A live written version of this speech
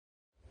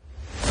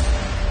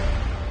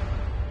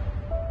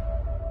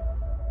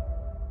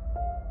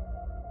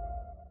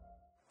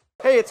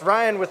Hey, it's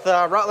Ryan with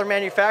Rottler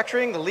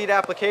Manufacturing, the lead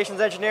applications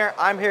engineer.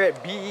 I'm here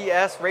at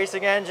BES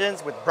Racing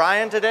Engines with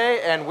Brian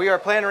today, and we are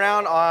playing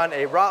around on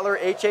a Rottler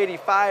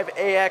H85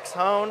 AX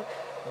hone.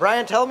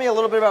 Brian, tell me a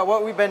little bit about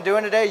what we've been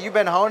doing today. You've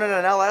been honing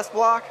an LS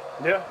block?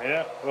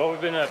 Yeah. Well, we've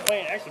been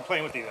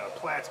playing with the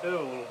plateau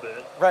a little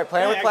bit. Right,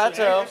 playing with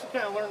plateau. Actually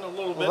kind of learning a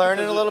little bit.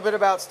 Learning a little bit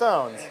about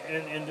stones.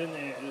 And then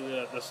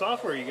the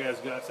software you guys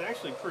got, it's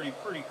actually pretty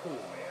cool,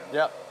 man.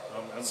 Yep.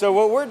 So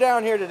what we're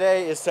down here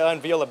today is to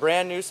unveil a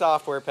brand new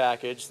software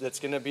package that's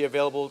going to be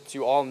available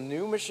to all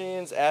new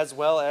machines as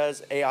well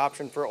as a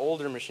option for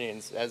older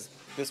machines, as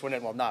this one,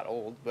 well, not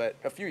old, but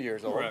a few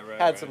years old,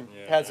 had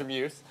some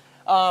use.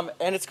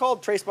 And it's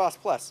called TraceBoss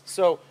Plus.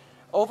 So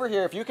over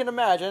here, if you can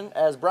imagine,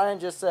 as Brian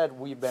just said,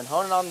 we've been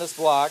honing on this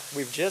block,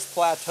 we've just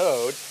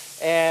plateaued,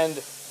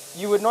 and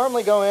you would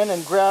normally go in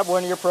and grab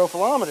one of your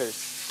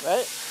profilometers,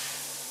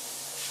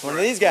 right? One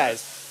of these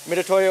guys.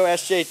 Mitutoyo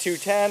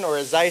SJ210 or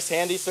a Zeiss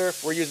Handy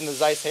Surf. We're using the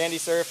Zeiss Handy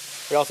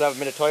Surf. We also have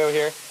a Mitutoyo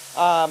here.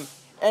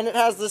 And it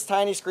has this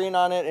tiny screen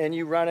on it, and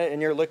you run it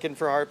and you're looking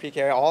for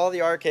RPK, all the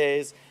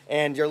RKs,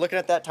 and you're looking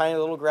at that tiny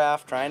little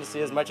graph, trying to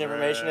see as much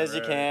information as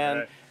you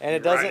can. And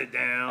it doesn't,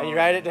 and you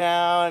write it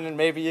down, and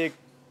maybe you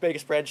make a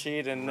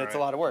spreadsheet, and it's a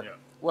lot of work. Yeah.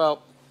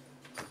 Well,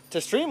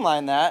 to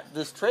streamline that,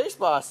 this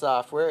TraceBoss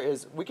software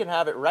is, we can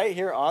have it right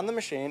here on the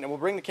machine, and we'll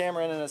bring the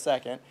camera in a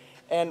second.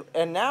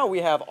 And now we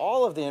have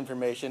all of the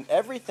information,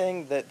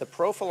 everything that the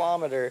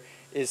profilometer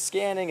is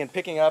scanning and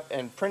picking up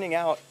and printing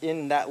out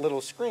in that little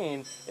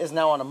screen is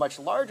now on a much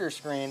larger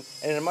screen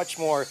and in a much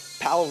more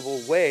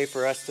palatable way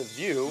for us to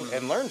view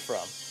and learn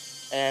from.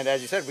 And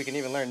as you said, we can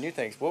even learn new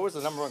things. What was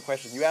the #1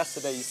 question you asked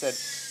today? You said,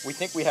 we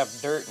think we have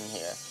dirt in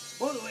here.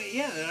 Well,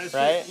 yeah, I said,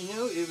 right? You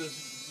know,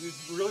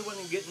 we really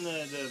wasn't getting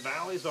the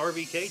valleys,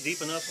 RVK,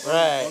 deep enough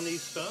on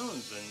these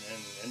stones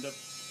and end up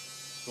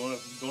going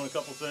a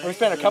couple things. We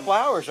spent a couple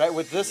hours, right,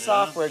 with this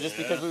software just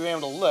because we were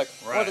able to look.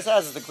 What this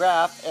has is the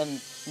graph and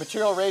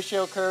material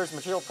ratio curves,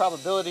 material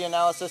probability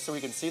analysis, so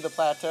we can see the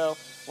plateau.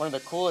 One of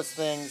the coolest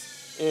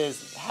things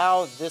is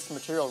how this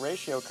material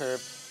ratio curve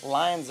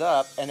lines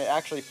up, and it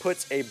actually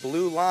puts a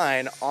blue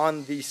line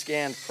on the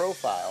scanned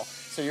profile.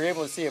 So you're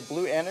able to see a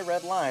blue and a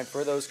red line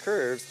for those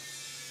curves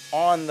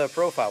on the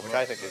profile, which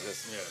I think is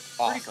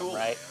just awesome, cool,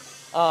 right?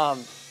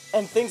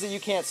 And things that you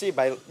can't see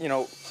by, you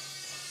know,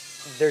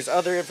 there's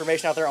other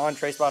information out there on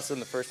TraceBoss than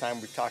the first time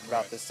we've talked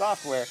about this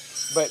software,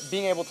 but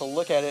being able to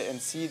look at it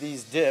and see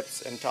these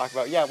dips and talk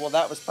about, yeah, well,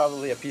 that was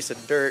probably a piece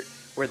of dirt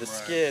where the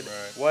skid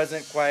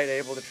wasn't quite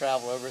able to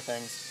travel over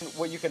things.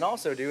 What you can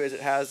also do is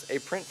it has a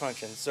print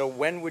function. So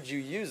when would you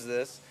use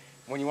this?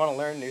 When you want to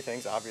learn new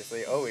things,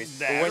 obviously, always.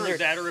 That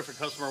or if a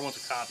customer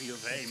wants a copy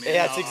of, hey, man.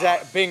 Yeah, it's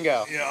exact,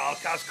 bingo. Yeah,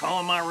 I was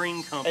calling my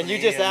ring company. And you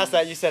just asked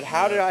that, you said,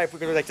 how did I, if we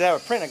could like,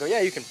 have a print? I go, yeah,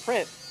 you can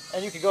print.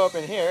 And you can go up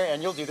in here,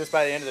 and you'll do this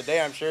by the end of the day,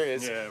 I'm sure,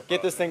 is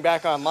get this thing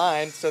back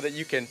online so that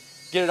you can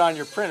get it on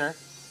your printer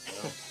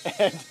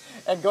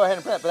and go ahead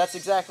and print. But that's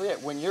exactly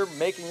it. When you're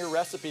making your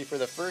recipe for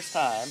the first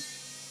time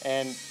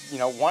and, you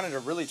know, wanting to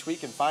really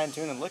tweak and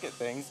fine-tune and look at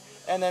things,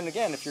 and then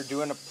again, if you're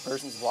doing a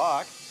person's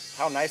block,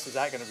 how nice is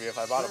that going to be if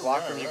I bought a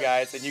block from you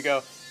guys and you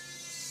go,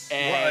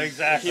 and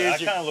exactly. I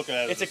kind of look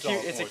at it it's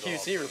a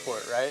QC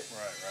report, right?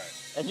 Right.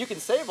 And you can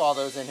save all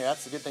those in here.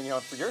 That's the good thing, you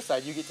know, for your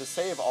side, you get to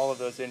save all of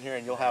those in here,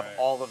 and you'll have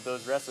all of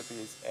those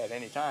recipes at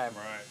any time.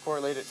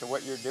 Correlate it to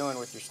what you're doing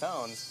with your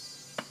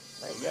stones.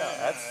 There you go.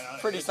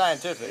 That's pretty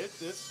scientific.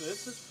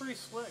 It's pretty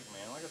slick,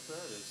 man. Like I said,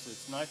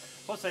 it's nice.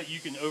 Plus that you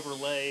can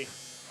overlay.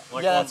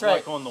 Like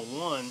like on the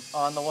one.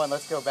 On the one,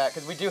 let's go back,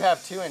 because we do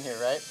have two in here,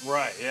 right?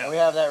 Right, yeah. And we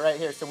have that right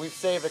here. So we've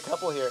saved a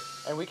couple here,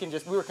 and we can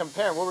just, we were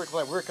comparing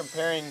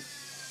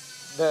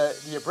the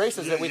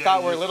abrasives that we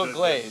thought were a little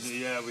glazed,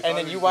 and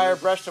then you wire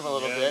brushed them a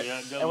little bit,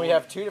 and we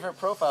have two different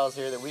profiles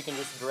here that we can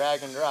just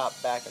drag and drop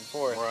back and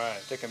forth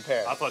to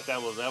compare. I thought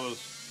that was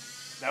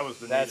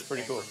the neatest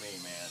thing for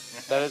me,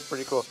 man. That is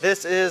pretty cool.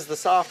 This is the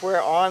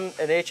software on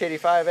an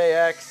H85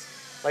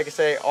 AX. Like I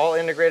say, all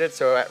integrated.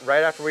 So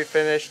right after we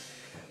finished,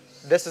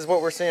 this is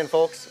what we're seeing,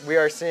 folks. We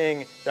are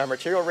seeing our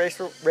material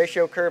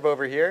ratio curve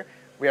over here.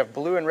 We have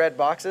blue and red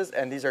boxes,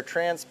 and these are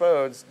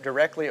transposed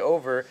directly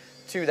over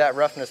to that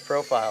roughness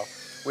profile.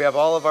 We have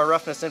all of our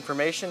roughness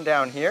information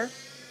down here.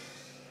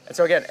 And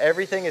so again,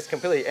 everything is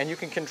completely, and you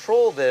can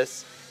control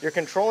this. You're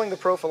controlling the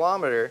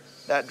profilometer,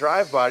 that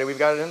drive body, we've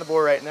got it in the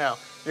bore right now.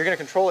 You're gonna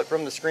control it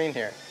from the screen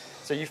here.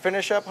 So you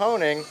finish up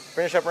honing,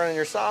 finish up running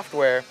your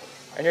software,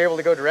 and you're able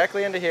to go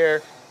directly into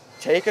here,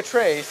 take a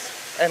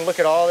trace, and look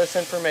at all this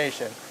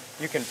information.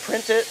 You can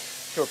print it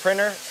to a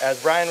printer, as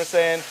Brian was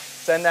saying,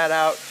 send that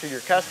out to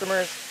your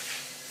customers,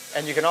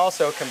 and you can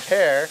also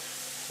compare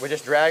with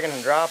just dragging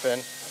and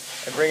dropping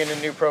and bringing in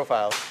new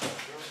profiles.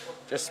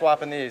 Just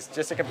swapping these,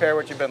 just to compare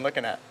what you've been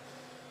looking at.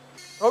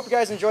 I hope you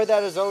guys enjoyed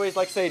that. As always,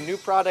 like I say, new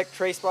product,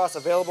 TraceBoss,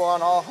 available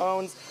on all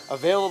hones,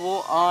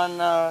 available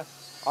on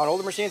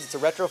older machines. It's a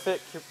retrofit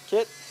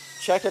kit.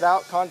 Check it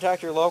out.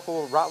 Contact your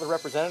local Rottler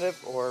representative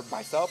or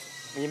myself.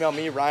 Email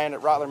me, Ryan,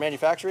 at Rottler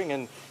Manufacturing,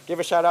 and give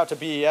a shout out to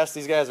BES.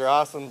 These guys are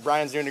awesome.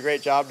 Brian's doing a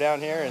great job down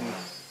here, and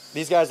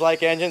These guys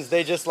like engines.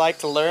 They just like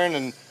to learn,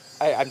 and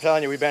I'm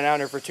telling you, we've been out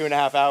here for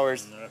 2.5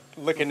 hours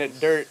looking at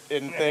dirt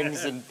and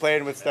things and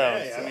playing with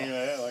stones. Hey, I mean,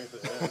 like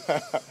I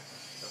said,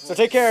 So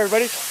take care,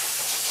 everybody.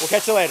 We'll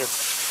catch you later.